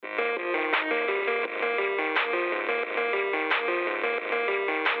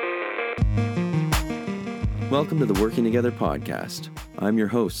Welcome to the Working Together podcast. I'm your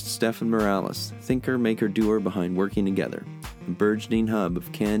host, Stefan Morales, thinker, maker, doer behind Working Together, a burgeoning hub of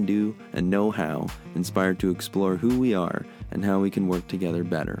can-do and know-how inspired to explore who we are and how we can work together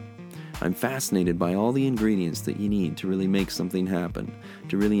better. I'm fascinated by all the ingredients that you need to really make something happen,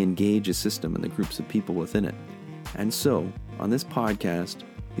 to really engage a system and the groups of people within it. And so, on this podcast,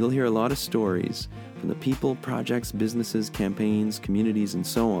 you'll hear a lot of stories from the people, projects, businesses, campaigns, communities, and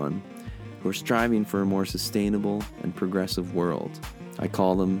so on, who are striving for a more sustainable and progressive world. I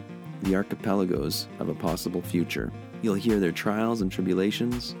call them the archipelagos of a possible future. You'll hear their trials and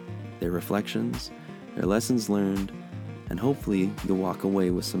tribulations, their reflections, their lessons learned, and hopefully you'll walk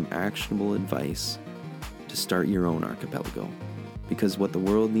away with some actionable advice to start your own archipelago. Because what the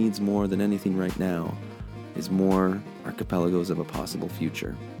world needs more than anything right now is more archipelagos of a possible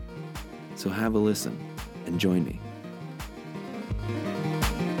future. So have a listen and join me.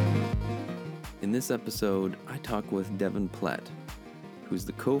 In this episode, I talk with Devon Plett, who's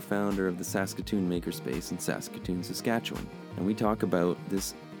the co-founder of the Saskatoon Makerspace in Saskatoon, Saskatchewan. And we talk about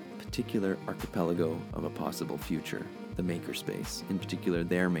this particular archipelago of a possible future, the Makerspace, in particular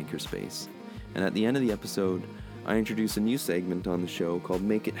their Makerspace. And at the end of the episode, I introduce a new segment on the show called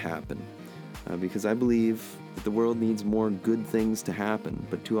Make It Happen, because I believe that the world needs more good things to happen,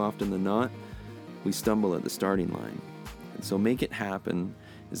 but too often than not, we stumble at the starting line. And so Make It Happen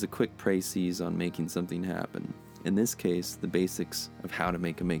is a quick précis on making something happen. In this case, the basics of how to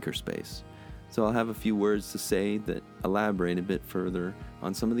make a makerspace. So I'll have a few words to say that elaborate a bit further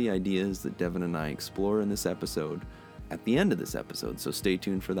on some of the ideas that Devon and I explore in this episode at the end of this episode, so stay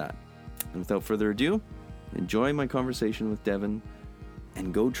tuned for that. And without further ado, enjoy my conversation with Devon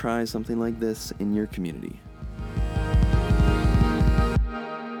and go try something like this in your community.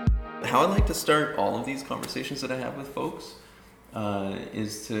 How I like to start all of these conversations that I have with folks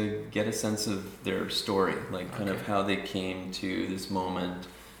is to get a sense of their story, like kind of how they came to this moment,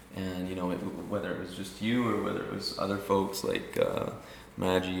 and you know, whether it was just you or whether it was other folks like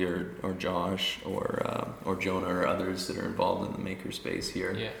Maggie or Josh or Jonah or others that are involved in the makerspace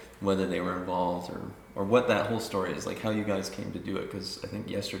here, whether they were involved or what that whole story is, like how you guys came to do it. Because I think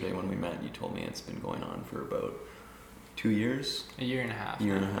yesterday when we met, you told me it's been going on for about 2 years, a year and a half,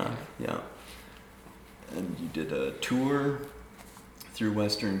 yeah. And you did a tour through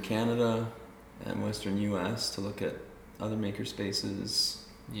Western Canada and Western US to look at other makerspaces,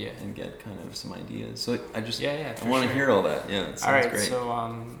 and get kind of some ideas. So I want to hear all that. Yeah, it sounds great.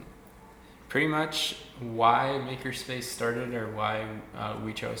 So pretty much why Makerspace started, or why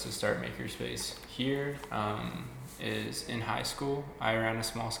we chose to start Makerspace here, is in high school I ran a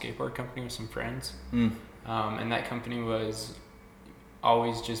small skateboard company with some friends, and that company was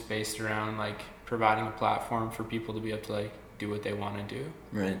always just based around like providing a platform for people to be able to like do what they want to do.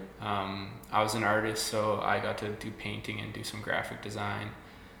 Right. I was an artist, so I got to do painting and do some graphic design,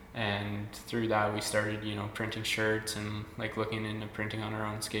 and through that we started, printing shirts and like looking into printing on our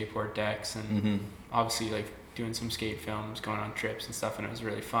own skateboard decks, and obviously like doing some skate films, going on trips and stuff, and it was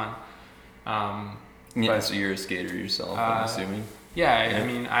really fun. So you're a skater yourself, I'm assuming. I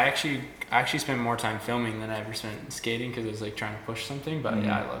mean, I actually spent more time filming than I ever spent skating, because it was like trying to push something, but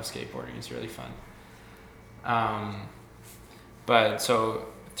I love skateboarding. It's really fun. But so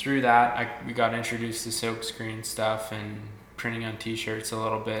through that, we got introduced to silkscreen stuff and printing on t-shirts a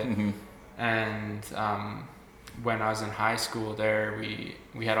little bit. And when I was in high school there,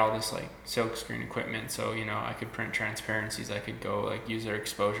 we had all this like silkscreen equipment, so I could print transparencies. I could go like use their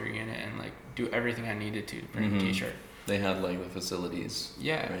exposure unit and like do everything I needed to print a t-shirt. They had like the facilities.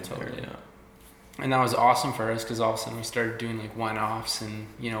 Right totally there, And that was awesome for us, because all of a sudden we started doing like one-offs, and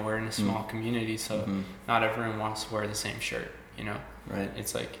we're in a small community, so not everyone wants to wear the same shirt. Right.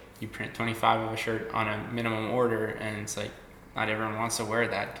 It's like you print 25 of a shirt on a minimum order, and it's like not everyone wants to wear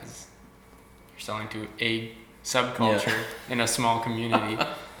that, because you're selling to a subculture in a small community.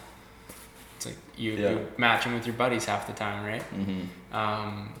 It's like you match them with your buddies half the time, right?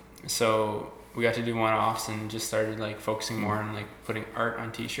 So we got to do one-offs and just started like focusing more on like putting art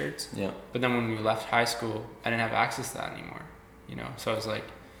on t-shirts. But then when we left high school, I didn't have access to that anymore. So I was like,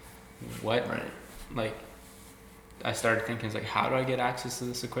 what? Right. Like, I started thinking, like, how do I get access to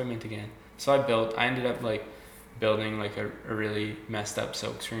this equipment again? So I ended up like building like a really messed up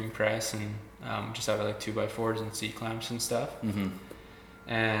silkscreen press, and just out of like 2x4s and C-clamps and stuff,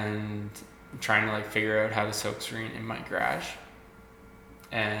 and trying to like figure out how to silkscreen in my garage,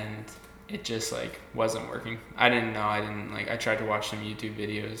 and it just like wasn't working. I tried to watch some YouTube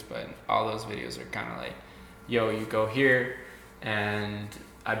videos, but all those videos are kind of like, yo, you go here and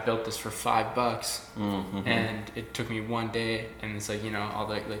I built this for $5 and it took me one day, and it's like, you know, all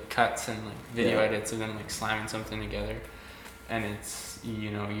the like cuts and like video edits and then like slamming something together, and it's,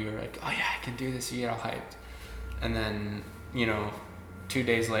 you know, you're like, oh yeah, I can do this, you get all hyped, and then, you know, 2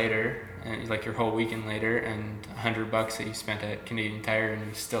 days later, and like your whole weekend later, and $100 that you spent at Canadian Tire, and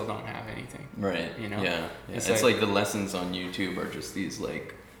you still don't have anything. Right. You know. Yeah. It's like the lessons on YouTube are just these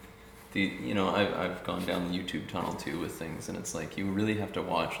like, you know, I've gone down the YouTube tunnel too with things, and it's like you really have to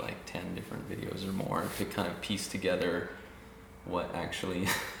watch like 10 different videos or more to kind of piece together what actually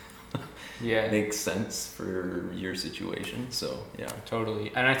makes sense for your situation. So yeah.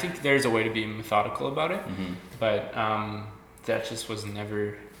 Totally. And I think there's a way to be methodical about it, but that just was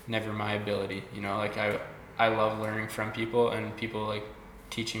never my ability. You know, like I love learning from people, and people like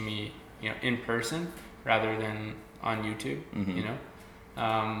teaching me, you know, in person rather than on YouTube, you know.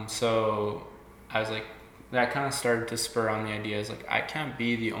 So I was like, that kind of started to spur on the ideas, like I can't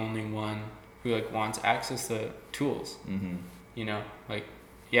be the only one who like wants access to tools, you know, like,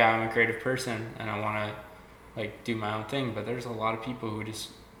 yeah, I'm a creative person and I want to like do my own thing, but there's a lot of people who just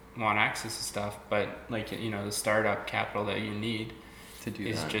want access to stuff, but like, you know, the startup capital that you need to do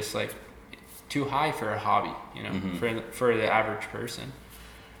is that. just like too high for a hobby, you know, for the average person.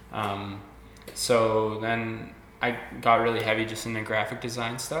 So then I got really heavy just in the graphic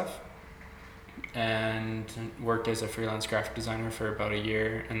design stuff, and worked as a freelance graphic designer for about a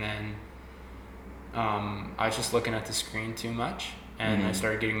year, and then I was just looking at the screen too much, and I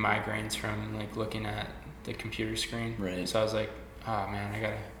started getting migraines from like looking at the computer screen. Right. So I was like, oh man, I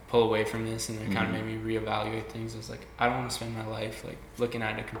gotta pull away from this, and it kind of made me reevaluate things. I was like, I don't want to spend my life like looking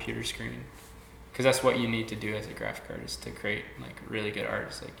at a computer screen, because that's what you need to do as a graphic artist to create like really good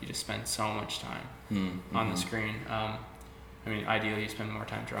art. Like you just spend so much time on the screen. I mean, ideally you spend more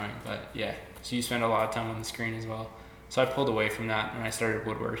time drawing, but yeah, so you spend a lot of time on the screen as well. So I pulled away from that, and I started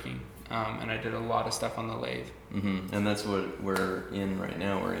woodworking, and I did a lot of stuff on the lathe. And that's what we're in right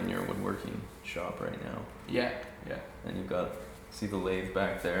now. We're in your woodworking shop right now. Yeah. And you've got, see the lathe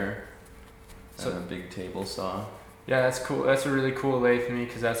back there, and a big table saw. Yeah, that's cool. That's a really cool lathe to me,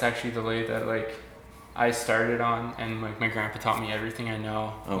 because that's actually the lathe that like I started on, and like my grandpa taught me everything I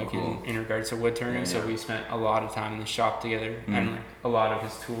know, cool. in regards to wood turning. So we spent a lot of time in the shop together, and like a lot of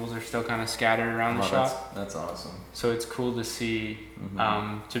his tools are still kind of scattered around the shop. That's awesome. So it's cool to see,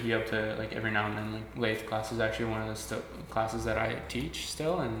 to be able to like every now and then, like lathe class is actually one of the classes that I teach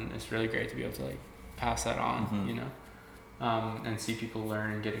still, and it's really great to be able to like pass that on, you know, and see people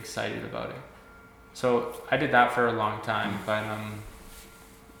learn and get excited about it. So I did that for a long time, but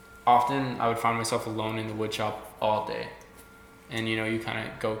often I would find myself alone in the wood shop all day, and you know, you kind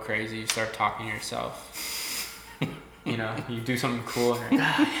of go crazy, you start talking to yourself, you know, you do something cool and you're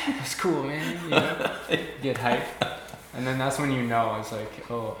like, yeah, that's cool, man, you know, get hyped, and then that's when you know it's like,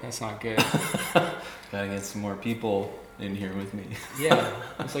 oh, that's not good. Gotta get some more people in here with me. Yeah,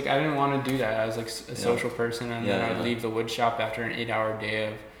 it's like I didn't want to do that. I was like a social person, and then I'd leave the wood shop after an 8-hour day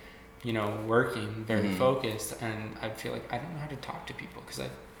of, you know, working very focused, and I'd feel like I don't know how to talk to people, because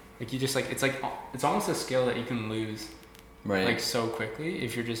like you just like, it's almost a skill that you can lose, right, like so quickly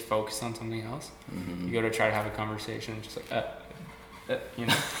if you're just focused on something else. You go to try to have a conversation, just like you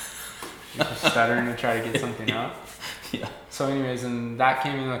know, you're just stuttering to try to get something out. Yeah. So anyways, and that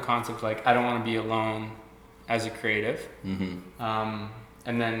came into the concept like I don't want to be alone as a creative. And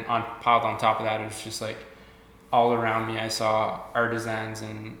then piled on top of that, it was just like all around me I saw artisans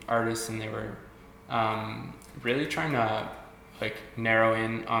and artists, and they were really trying to like narrow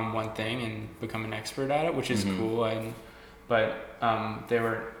in on one thing and become an expert at it, which is cool. But they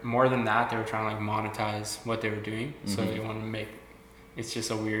were more than that. They were trying to like monetize what they were doing. So they want to make. It's just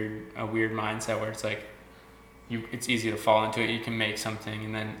a weird mindset where it's like, it's easy to fall into it. You can make something,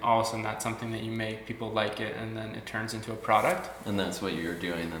 and then all of a sudden that something that you make, people like it, and then it turns into a product. And that's what you're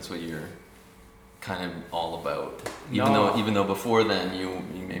doing. That's what you're kind of all about. Even though before then you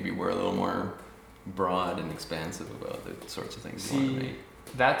maybe were a little more broad and expansive about the sorts of things you want to make.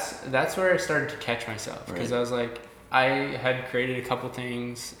 That's where I started to catch myself, because I was like, I had created a couple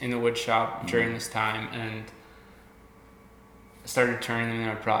things in the wood shop during this time, and started turning them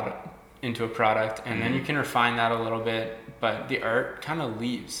into a product, and then you can refine that a little bit, but the art kind of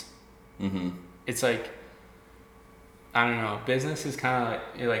leaves. It's like, I don't know, business is kind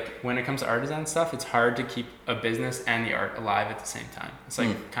of like when it comes to artisan stuff, it's hard to keep a business and the art alive at the same time. It's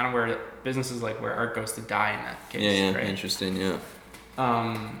like kind of where business is like where art goes to die in that case. Right? Interesting.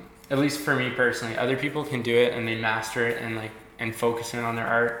 At least for me personally, other people can do it and they master it and focus in on their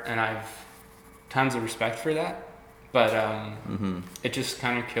art, and I've tons of respect for that. But it just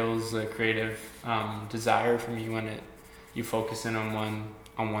kind of kills the creative desire for me when you focus in on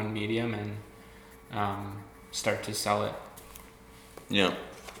on one medium and start to sell it. Yeah.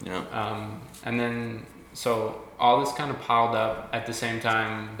 And then so all this kind of piled up at the same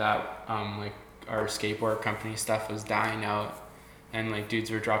time that like our skateboard company stuff was dying out, and like dudes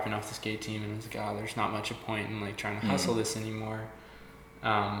were dropping off the skate team, and it was like, oh, there's not much a point in like trying to hustle this anymore.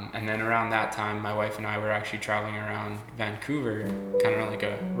 And then around that time, my wife and I were actually traveling around Vancouver, kind of like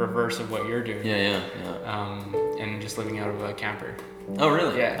a reverse of what you're doing. Yeah. And just living out of a camper. Oh,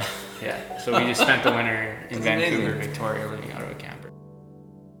 really? Yeah. So we just spent the winter in Vancouver, amazing. Victoria, living out of a camper.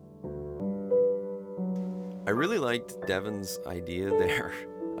 I really liked Devon's idea there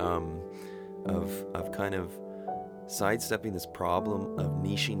of kind of sidestepping this problem of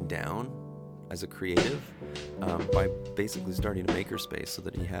niching down as a creative by basically starting a makerspace so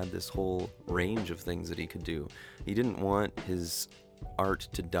that he had this whole range of things that he could do. He didn't want his art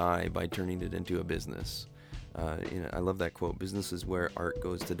to die by turning it into a business. I love that quote, "Business is where art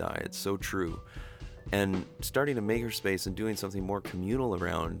goes to die." It's so true. And starting a makerspace and doing something more communal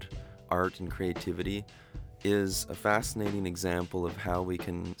around art and creativity is a fascinating example of how we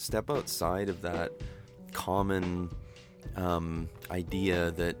can step outside of that common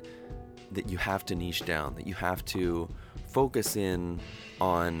idea that you have to niche down, that you have to focus in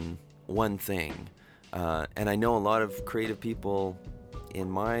on one thing. And I know a lot of creative people in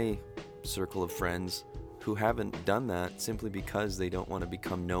my circle of friends who haven't done that simply because they don't want to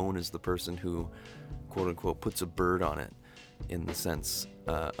become known as the person who, quote unquote, puts a bird on it, in the sense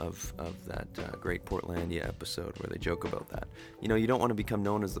of that great Portlandia episode where they joke about that. You don't want to become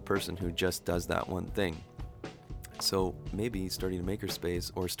known as the person who just does that one thing. So maybe starting a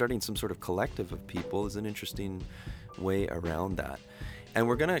makerspace or starting some sort of collective of people is an interesting way around that. And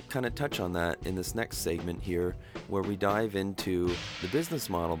we're going to kind of touch on that in this next segment here, where we dive into the business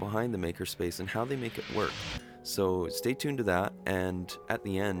model behind the makerspace and how they make it work. So stay tuned to that, and at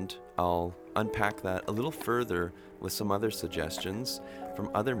the end, I'll unpack that a little further with some other suggestions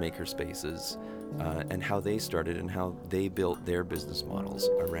from other makerspaces and how they started and how they built their business models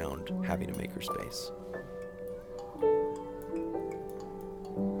around having a makerspace.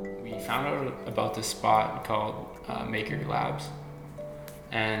 We found out about this spot called Maker Labs,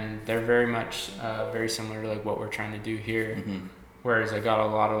 and they're very much very similar to like what we're trying to do here. Mm-hmm. Whereas I got a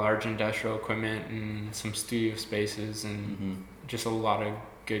lot of large industrial equipment and some studio spaces and just a lot of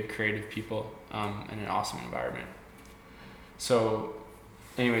good creative people and an awesome environment. So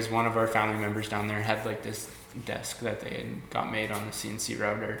anyways, one of our family members down there had like this desk that they had got made on the CNC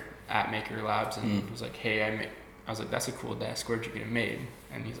router at Maker Labs, and was like, hey, I was like, that's a cool desk, where'd you get it made?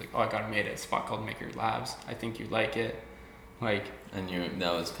 And he's like, oh, I got it made at a spot called Maker Labs, I think you'd like it. Like, and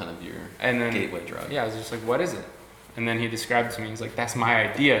that was kind of your gateway drug. Yeah, I was just like, what is it? And then he described it to me. He's like, "That's my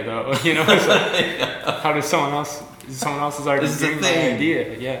idea, though." It's like, how does someone else's already doing my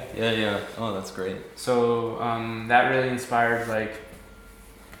idea? Yeah. Yeah. Oh, that's great. So that really inspired like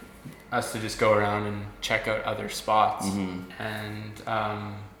us to just go around and check out other spots and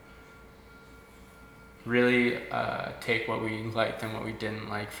really take what we liked and what we didn't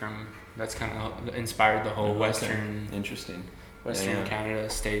like from. That's kind of inspired the whole Western Canada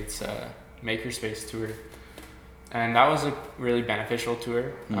States Makerspace tour. And that was a really beneficial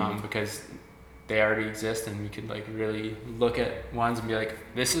tour because they already exist, and we could like really look at ones and be like,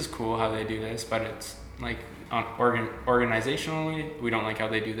 this is cool how they do this, but it's like organizationally we don't like how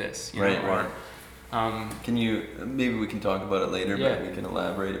they do this. Right. Can you, maybe we can talk about it later, but we can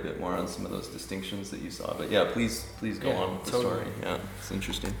elaborate a bit more on some of those distinctions that you saw. But yeah, please go on with the story. Yeah, it's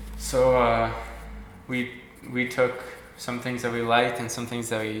interesting. So we took some things that we liked and some things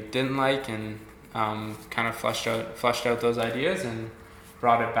that we didn't like, and kind of flushed out those ideas and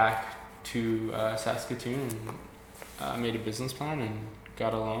brought it back to Saskatoon and made a business plan and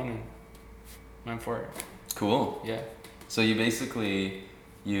got a loan and went for it. Cool. Yeah. So you basically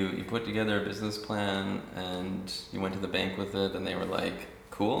you put together a business plan and you went to the bank with it, and they were like,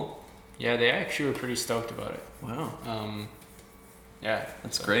 cool. Yeah, they actually were pretty stoked about it. Wow. Yeah.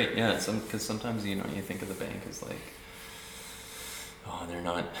 That's great. Yeah, because sometimes you think of the bank as like, oh, they're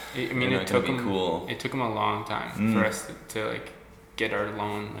not. It took them cool. It took them a long time for us to like get our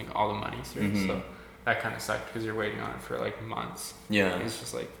loan, like all the money through. So that kind of sucked because you're waiting on it for like months. Yeah. It's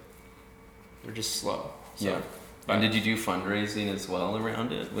just like they're just slow. So, yeah. But, and did you do fundraising as well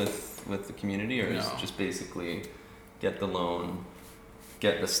around it with the community, or is it just basically get the loan,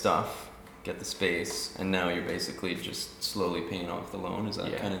 get the stuff, get the space, and now you're basically just slowly paying off the loan? Is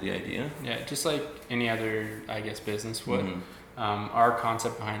that kind of the idea? Yeah, just like any other, I guess, business would. Our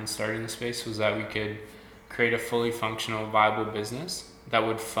concept behind starting the space was that we could create a fully functional, viable business that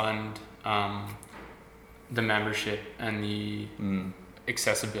would fund the membership and the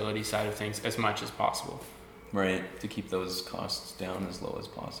accessibility side of things as much as possible. Right, to keep those costs down as low as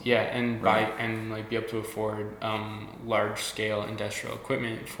possible. Yeah, and like be able to afford large scale industrial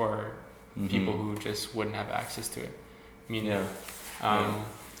equipment for people who just wouldn't have access to it. I mean,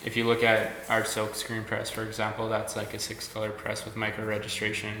 if you look at our silk screen press, for example, that's like a 6-color press with micro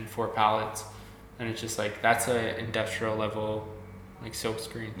registration, 4 pallets, and it's just like that's a industrial level like silk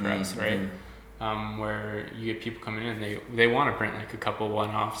screen press, right? Where you get people coming in, they want to print like a couple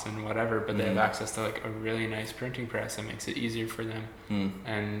one-offs and whatever, but they have access to like a really nice printing press that makes it easier for them.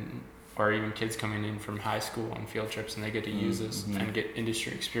 And or even kids coming in from high school on field trips, and they get to use this and get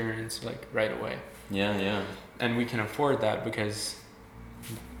industry experience like right away. Yeah. And we can afford that because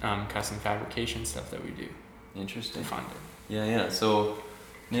custom fabrication stuff that we do. Interesting. Fund it. Yeah. So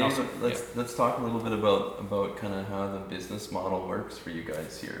maybe let's talk a little bit about kind of how the business model works for you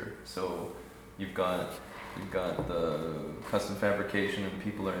guys here. So you've got the custom fabrication, and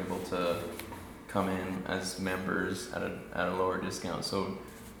people are able to come in as members at a lower discount. So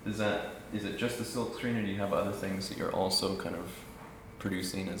is it just the silk screen, or do you have other things that you're also kind of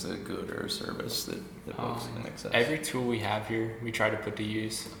producing as a good or a service that folks can access? Every tool we have here, we try to put to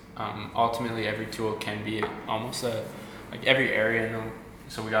use. Ultimately, every tool can be almost like every area.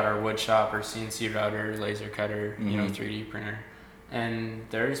 So we got our wood shop, our CNC router, laser cutter, 3D printer. And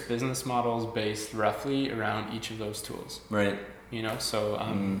there's business models based roughly around each of those tools. Right. So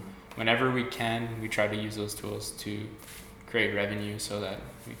whenever we can, we try to use those tools to create revenue so that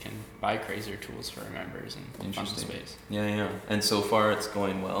we can buy crazier tools for our members and fund the space. Yeah. And so far it's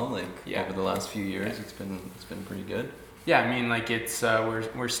going well, over the last few years. It's been pretty good. Yeah, I mean, like it's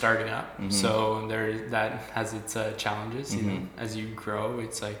we're starting up, so that has its challenges. As you grow,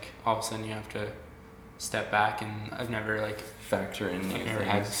 it's like all of a sudden you have to step back, and I've never factor in. I've never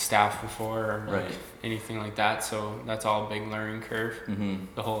had staff before or anything like that, so that's all a big learning curve.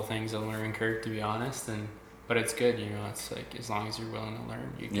 The whole thing's a learning curve, to be honest, but it's good. It's like as long as you're willing to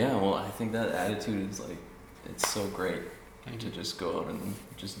learn, you can. Yeah, well, I think that attitude is it's so great to just go out and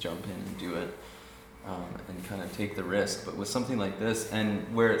just jump in and do it. And kind of take the risk. But with something like this,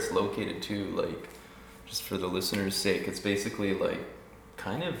 and where it's located too, just for the listeners' sake, it's basically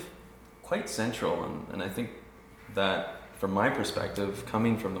kind of quite central, and I think that from my perspective,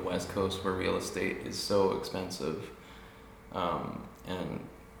 coming from the West Coast where real estate is so expensive, and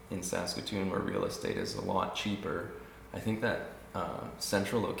in Saskatoon where real estate is a lot cheaper, I think that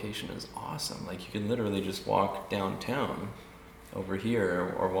central location is awesome. You can literally just walk downtown over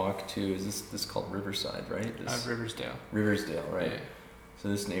here, or walk to, is this called Riverside, right? Riversdale, right? Yeah. So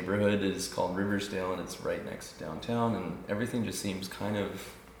this neighborhood is called Riversdale, and it's right next to downtown, and everything just seems kind of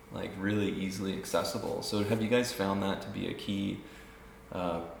really easily accessible. So have you guys found that to be a key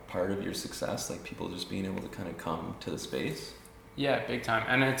part of your success, people just being able to kind of come to the space? Yeah, big time.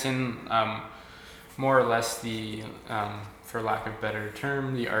 And it's in more or less the for lack of a better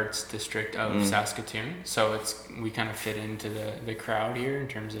term, the arts district of Saskatoon. So we kind of fit into the crowd here in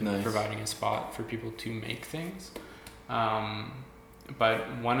terms of providing a spot for people to make things.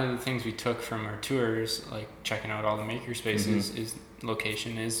 But one of the things we took from our tours, checking out all the makerspaces, is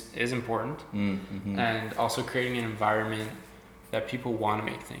location is important. And also creating an environment that people want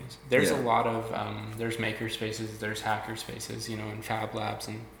to make things. There's a lot of, there's makerspaces, there's hackerspaces, and fab labs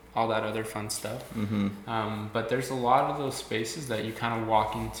and all that other fun stuff. But there's a lot of those spaces that you kind of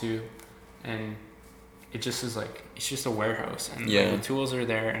walk into, and it just is it's just a warehouse, and the tools are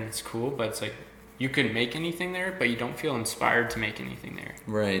there, and it's cool, but it's you can make anything there, but you don't feel inspired to make anything there.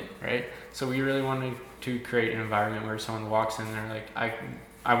 Right. So we really wanted to create an environment where someone walks in, they're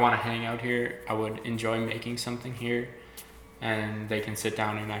I want to hang out here, I would enjoy making something here, and they can sit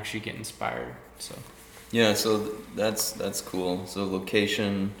down and actually get inspired. So yeah, so that's cool. So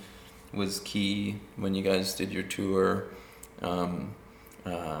location was key when you guys did your tour.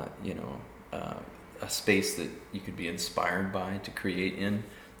 A space that you could be inspired by to create in,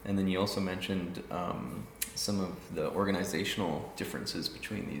 and then you also mentioned some of the organizational differences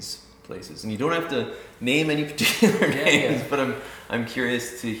between these places. And you don't have to name any particular names, but I'm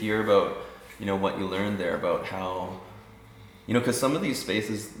curious to hear about what you learned there about how, because some of these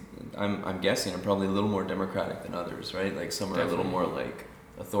spaces, I'm guessing, are probably a little more democratic than others, right? Some are a little more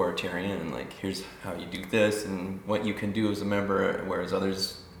authoritarian, and here's how you do this and what you can do as a member, whereas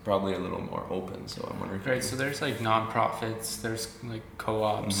others probably a little more open. So I'm wondering. Right. So there's nonprofits, there's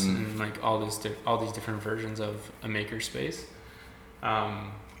co-ops, and all these different versions of a makerspace.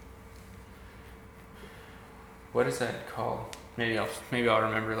 What is that called? Maybe I'll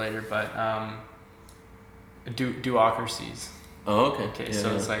remember later. But duocracies. Oh, okay. Okay,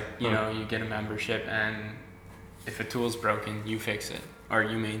 so it's you get a membership, and if a tool's broken, you fix it or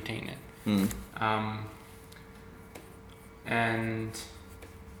you maintain it. And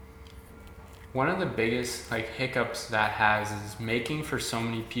one of the biggest like hiccups that has is making for so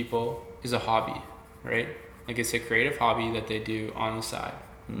many people is a hobby, right? Like it's a creative hobby that they do on the side.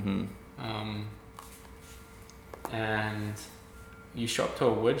 And you show up to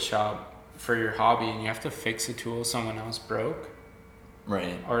a wood shop for your hobby and you have to fix a tool someone else broke.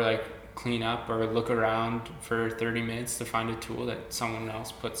 Right. Or like clean up or look around for 30 minutes to find a tool that someone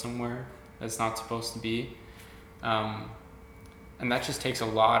else put somewhere that's not supposed to be. And that just takes a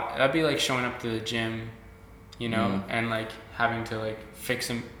lot. That'd be like showing up to the gym, you know, and like having to like fix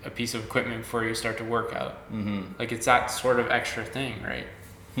a piece of equipment before you start to work out. Like it's that sort of extra thing, right?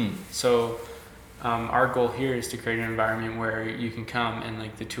 So our goal here is to create an environment where you can come and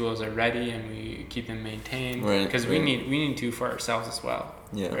like the tools are ready and we keep them maintained, because we need to for ourselves as well,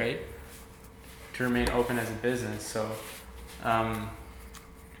 right? To remain open as a business. So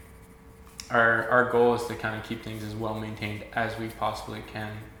our goal is to kind of keep things as well maintained as we possibly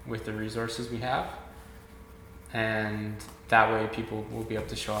can with the resources we have, and that way people will be able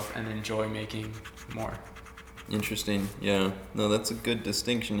to show up and enjoy making more. Interesting. Yeah. No, that's a good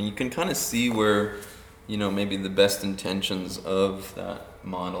distinction. You can kind of see where, you know, maybe the best intentions of that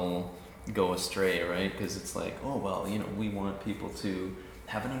model go astray, right? Because it's like, oh, well, you know, we want people to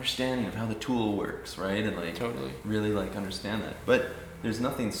have an understanding of how the tool works, right? And like really like understand that. But there's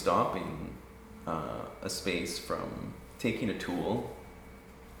nothing stopping a space from taking a tool,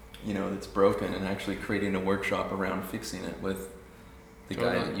 you know, that's broken and actually creating a workshop around fixing it with the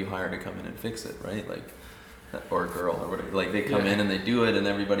guy that you hire to come in and fix it, right? Like, or a girl or whatever. Like they come in and they do it and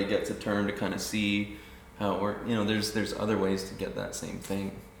everybody gets a turn to kind of see how it works. You know, there's other ways to get that same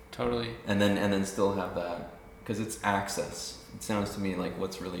thing. Totally. And then still have that, because it's access. It sounds to me like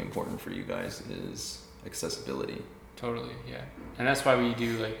what's really important for you guys is accessibility. Totally, yeah. And that's why we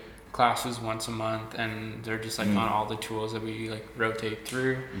do like classes once a month, and they're just like on all the tools that we like rotate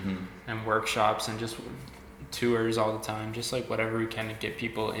through, and workshops and just tours all the time, just like whatever we can to get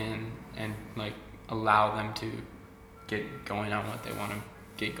people in and like allow them to get going on what they want to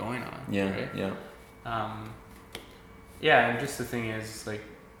get going on. And just the thing is, like,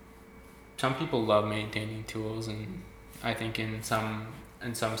 some people love maintaining tools, and I think in some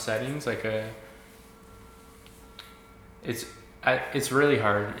settings, like it's really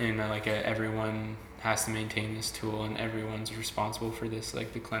hard in everyone has to maintain this tool and everyone's responsible for this,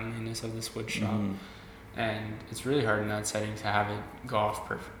 like the cleanliness of this wood shop, and it's really hard in that setting to have it go off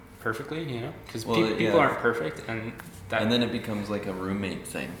perfectly, you know, because people aren't perfect, and then it becomes like a roommate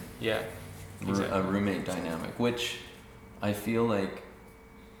thing. Yeah, exactly. A roommate dynamic, which I feel like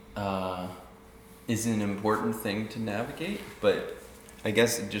is an important thing to navigate, but I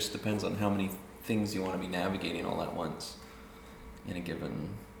guess it just depends on how many things you want to be navigating all at once in a given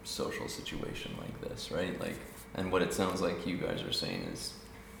social situation like this, right? Like, and what it sounds like you guys are saying is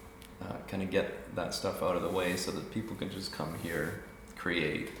kind of get that stuff out of the way so that people can just come here,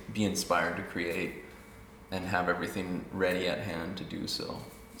 create, be inspired to create, and have everything ready at hand to do so.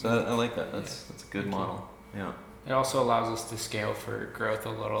 So I like that. That's a good model. Yeah. It also allows us to scale for growth a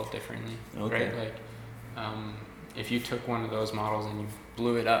little differently, right? Like, if you took one of those models and you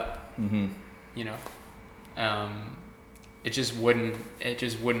blew it up, you know, it just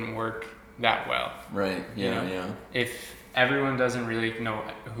wouldn't work that well. Right. Yeah. You know? Yeah. If everyone doesn't really know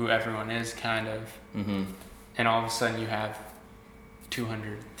who everyone is, kind of, and all of a sudden you have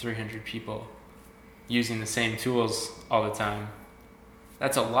 200, 300 people using the same tools all the time,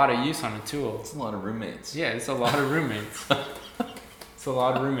 that's a lot of use on a tool. It's a lot of roommates. Yeah, it's a lot of roommates. It's a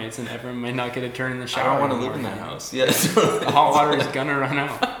lot of roommates, and everyone might not get a turn in the shower. I don't want to live in that house. Yes. The hot water is gonna run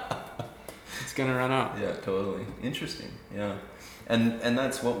out. It's gonna run out. Yeah, totally. Interesting. Yeah, and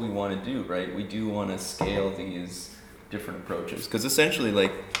that's what we want to do, right? We do want to scale these different approaches, because essentially,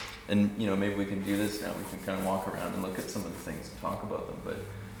 like, and you know, maybe we can do this now. We can kind of walk around and look at some of the things and talk about them. But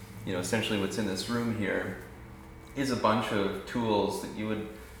you know, essentially, what's in this room here is a bunch of tools that you would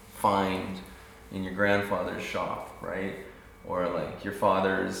find in your grandfather's shop, right? Or like your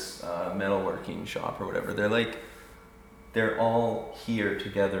father's metalworking shop or whatever. They're all here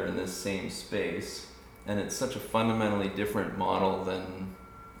together in this same space, and it's such a fundamentally different model than,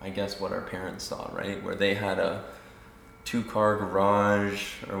 I guess, what our parents saw, right? Where they had a 2-car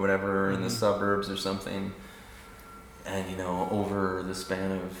garage or whatever in the suburbs or something, and you know, over the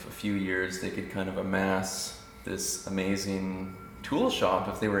span of a few years, they could kind of amass this amazing tool shop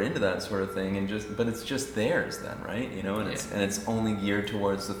if they were into that sort of thing, but it's just theirs then, right? You know, and it's only geared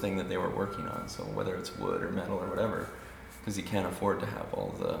towards the thing that they were working on. So whether it's wood or metal or whatever, because you can't afford to have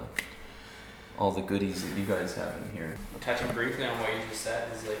all all the goodies that you guys have in here. Touching briefly on what you just said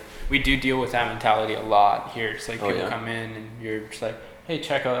is like, we do deal with that mentality a lot here. It's like people come in and you're just like, hey,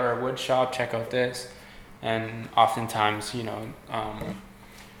 check out our wood shop, check out this. And oftentimes, you know,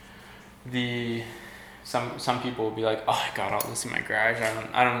 some people will be like, oh, I got all this in my garage.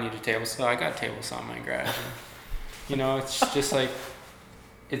 I don't need a table saw. I got a table saw in my garage. And, you know, it's just like,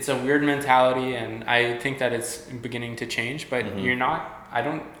 it's a weird mentality, and I think that it's beginning to change, but you're not. I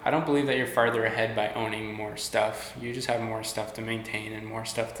don't believe that you're farther ahead by owning more stuff. You just have more stuff to maintain and more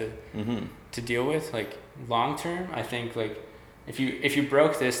stuff to deal with. Like long term, I think like if you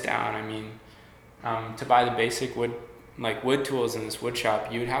broke this down, I mean, to buy the basic wood tools in this wood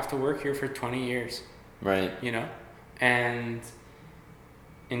shop, you would have to work here for 20 years. Right. You know, and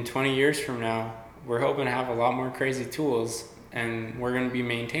in 20 years from now, we're hoping to have a lot more crazy tools, and we're going to be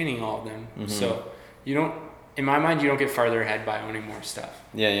maintaining all of them. So in my mind, you don't get farther ahead by owning more stuff.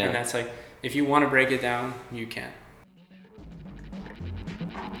 Yeah. And that's like, if you want to break it down, you can.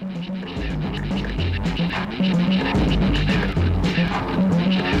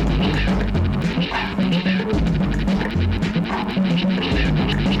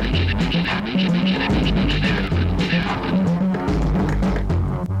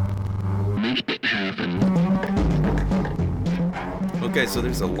 Okay, so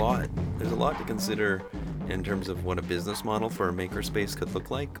there's a lot to consider in terms of what a business model for a makerspace could look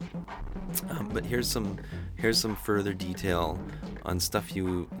like. But here's some further detail on stuff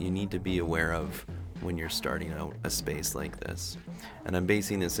you need to be aware of when you're starting out a space like this. And I'm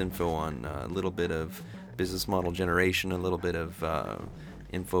basing this info on a little bit of business model generation, a little bit of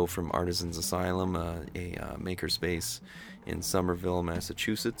info from Artisans Asylum, a makerspace in Somerville,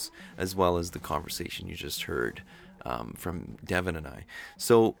 Massachusetts, as well as the conversation you just heard from Devon and I.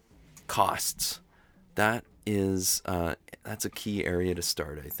 So costs, that's a key area to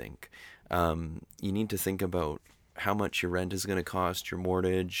start, I think. You need to think about how much your rent is going to cost, your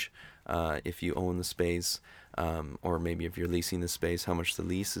mortgage, if you own the space, or maybe if you're leasing the space, how much the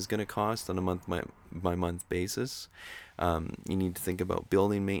lease is going to cost on a month-by-month basis. You need to think about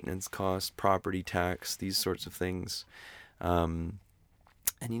building maintenance costs, property tax, these sorts of things. And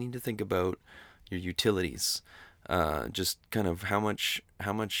you need to think about your utilities, just kind of how much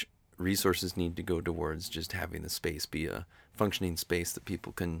resources need to go towards just having the space be a functioning space that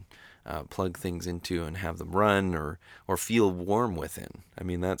people can plug things into and have them run or feel warm within. I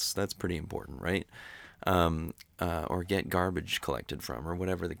mean, that's pretty important, right? Or get garbage collected from, or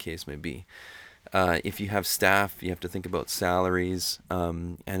whatever the case may be. If you have staff, you have to think about salaries.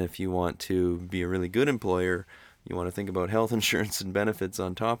 And if you want to be a really good employer, you want to think about health insurance and benefits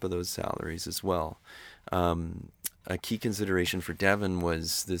on top of those salaries as well. A key consideration for Devon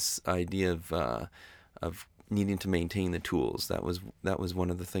was this idea of needing to maintain the tools. That was one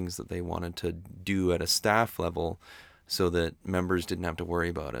of the things that they wanted to do at a staff level, so that members didn't have to worry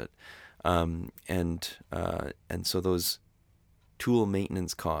about it. And so those tool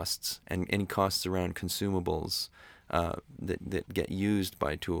maintenance costs and any costs around consumables that get used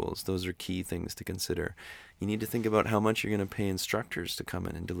by tools, those are key things to consider. You need to think about how much you're going to pay instructors to come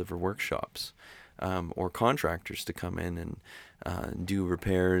in and deliver workshops, or contractors to come in and do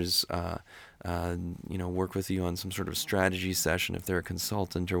repairs, work with you on some sort of strategy session if they're a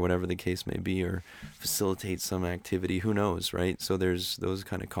consultant or whatever the case may be, or facilitate some activity, who knows, right? So there's those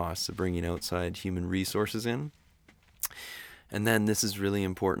kind of costs of bringing outside human resources in. And then this is really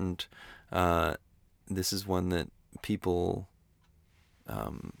important. This is one that people,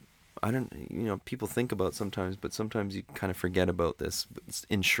 people think about sometimes, but sometimes you kind of forget about this. It's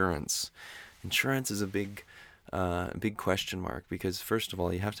insurance. Insurance is a big question mark, because first of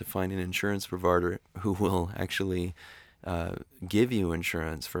all, you have to find an insurance provider who will actually give you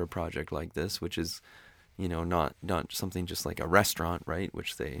insurance for a project like this, which is, not something just like a restaurant, right?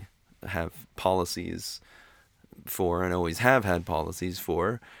 Which they have policies for and always have had policies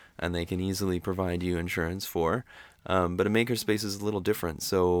for, and they can easily provide you insurance for. But a makerspace is a little different.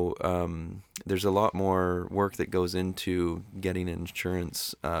 So there's a lot more work that goes into getting an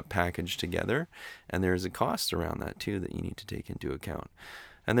insurance package together, and there's a cost around that too that you need to take into account.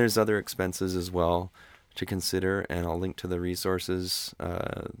 And there's other expenses as well to consider, and I'll link to the resources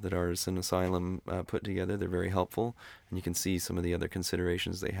that Artisan Asylum put together. They're very helpful, and you can see some of the other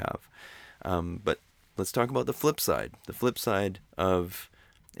considerations they have. But let's talk about the flip side. The flip side of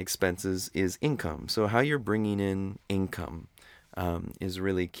expenses is income. So how you're bringing in income is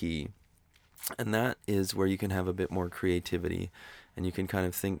really key. And that is where you can have a bit more creativity, and you can kind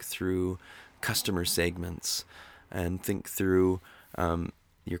of think through customer segments and think through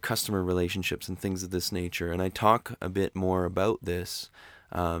your customer relationships and things of this nature. And I talk a bit more about this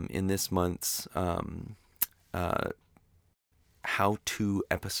in this month's how-to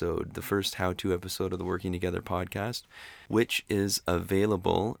episode, the first how-to episode of the Working Together podcast, which is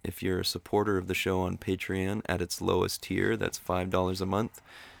available if you're a supporter of the show on Patreon at its lowest tier. That's $5 a month.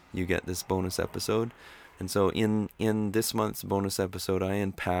 You get this bonus episode. And so in this month's bonus episode, I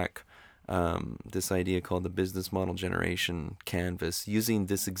unpack this idea called the business model generation canvas using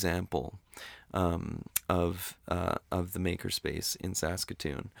this example of the Makerspace in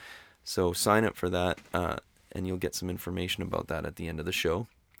Saskatoon. So sign up for that, and you'll get some information about that at the end of the show.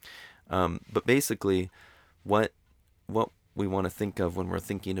 But basically, what we want to think of when we're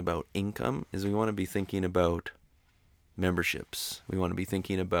thinking about income is we want to be thinking about memberships. We want to be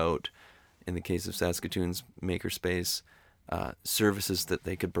thinking about, in the case of Saskatoon's Makerspace, services that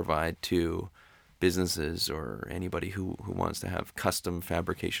they could provide to businesses or anybody who wants to have custom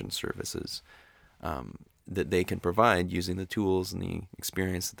fabrication services that they can provide using the tools and the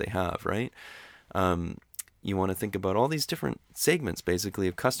experience that they have, right? You want to think about all these different segments, basically,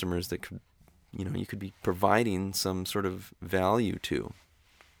 of customers that could, you could be providing some sort of value to.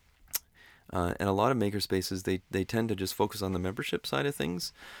 And a lot of makerspaces, they tend to just focus on the membership side of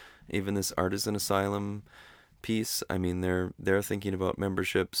things. Even this artisan asylum piece, I mean, they're thinking about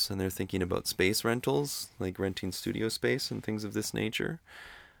memberships, and they're thinking about space rentals, like renting studio space and things of this nature,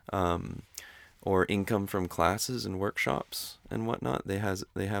 or income from classes and workshops and whatnot. They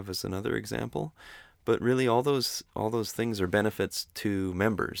have as another example. But really, all those things are benefits to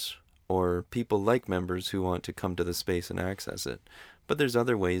members or people like members who want to come to the space and access it. But there's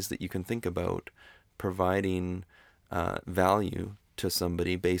other ways that you can think about providing value to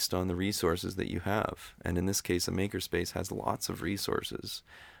somebody based on the resources that you have. And in this case, a makerspace has lots of resources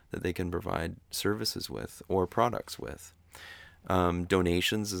that they can provide services with or products with.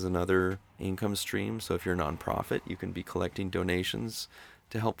 Donations is another income stream. So if you're a nonprofit, you can be collecting donations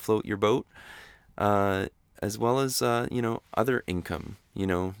to help float your boat. As well as, other income.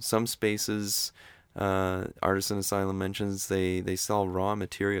 Some spaces, Artisan Asylum mentions, they sell raw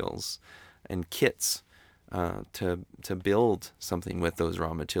materials and kits to build something with those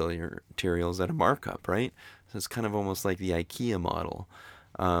raw materials at a markup, right? So it's kind of almost like the IKEA model.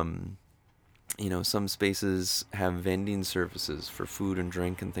 Some spaces have vending services for food and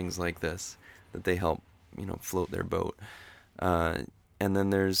drink and things like this that they help, float their boat. And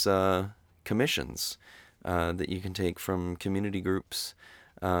then there's commissions that you can take from community groups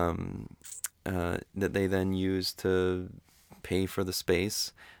that they then use to pay for the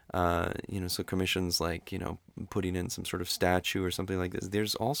space. So commissions like, putting in some sort of statue or something like this.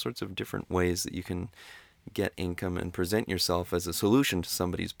 There's all sorts of different ways that you can get income and present yourself as a solution to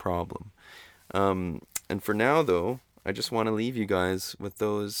somebody's problem. And for now, though, I just want to leave you guys with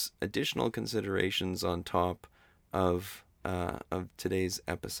those additional considerations on top of today's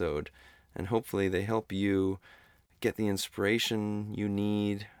episode. And hopefully they help you get the inspiration you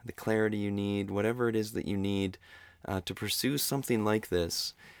need, the clarity you need, whatever it is that you need to pursue something like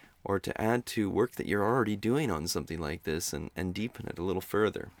this, or to add to work that you're already doing on something like this and deepen it a little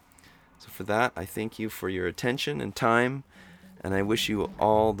further. So for that, I thank you for your attention and time, and I wish you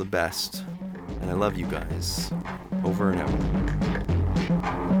all the best. And I love you guys. Over and out.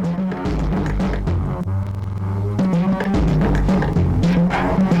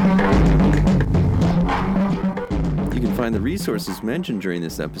 Find the resources mentioned during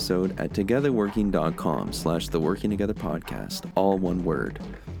this episode at togetherworking.com/theworkingtogetherpodcast, all one word.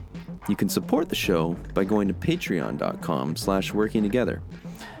 You can support the show by going to patreon.com/workingtogether.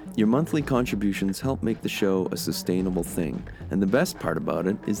 Your monthly contributions help make the show a sustainable thing, and the best part about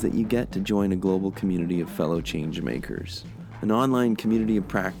it is that you get to join a global community of fellow change makers, an online community of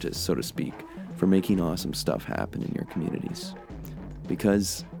practice, so to speak, for making awesome stuff happen in your communities.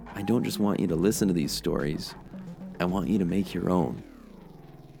 Because I don't just want you to listen to these stories, I want you to make your own.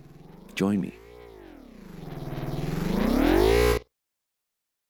 Join me.